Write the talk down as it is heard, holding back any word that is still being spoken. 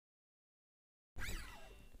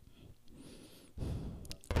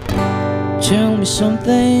Tell me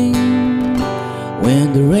something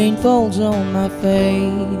when the rain falls on my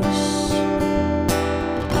face.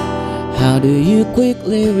 How do you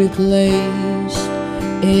quickly replace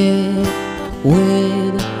it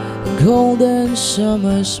with a golden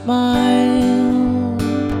summer smile?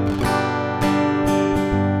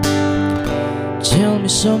 Tell me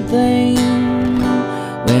something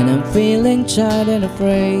when I'm feeling tired and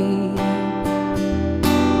afraid.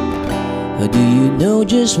 Or do you know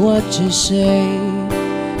just what to say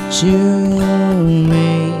to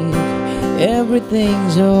make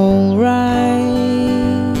everything's alright?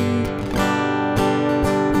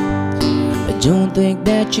 I don't think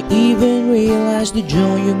that you even realize the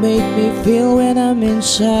joy you make me feel when I'm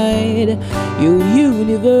inside your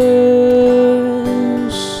universe.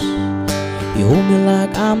 You hold me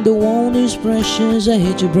like I'm the one who's precious. I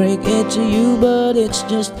hate to break it to you, but it's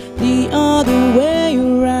just the other way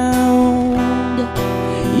around.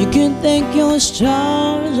 You can thank your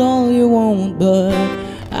stars all you want, but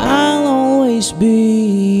I'll always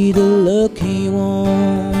be the lucky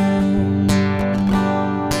one.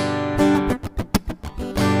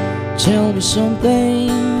 Tell me something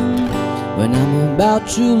when I'm about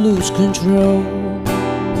to lose control.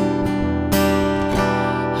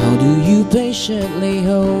 How do you patiently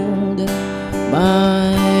hold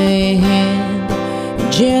my hand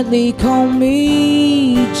and gently calm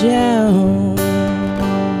me down?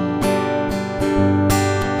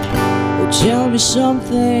 Oh, tell me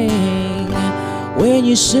something when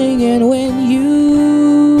you sing and when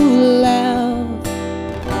you laugh.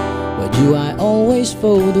 Why do I always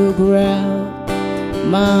photograph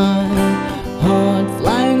my heart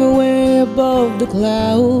flying away above the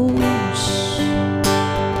clouds?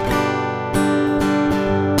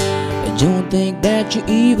 Don't think that you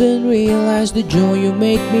even realize the joy you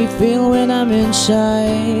make me feel when I'm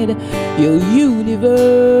inside your universe.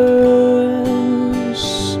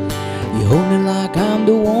 You hold me like I'm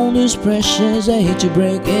the one who's precious. I hate to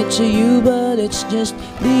break it to you, but it's just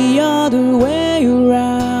the other way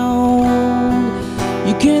around.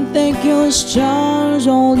 You can thank your stars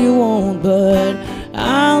all you want, but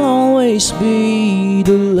I'll always be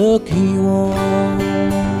the lucky one.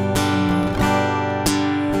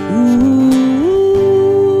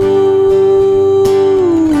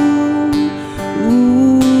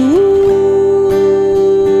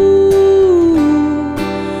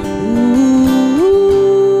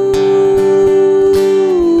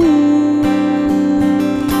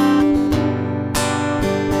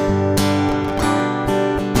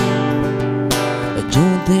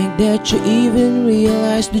 Don't think that you even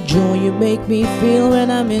realize the joy you make me feel when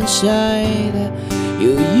I'm inside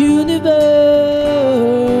your universe.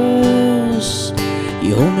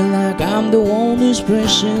 You hold me like I'm the one who's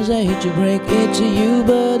precious. I hate to break it to you,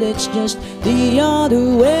 but it's just the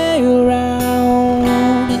other way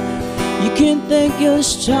around. You can thank your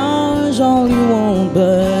stars all you want,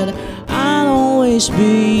 but I'll always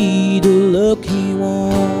be the lucky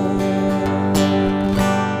one.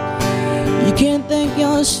 You can thank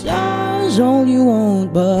your stars all you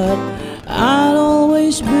want, but I'll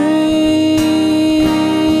always be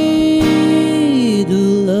the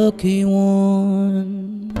lucky one.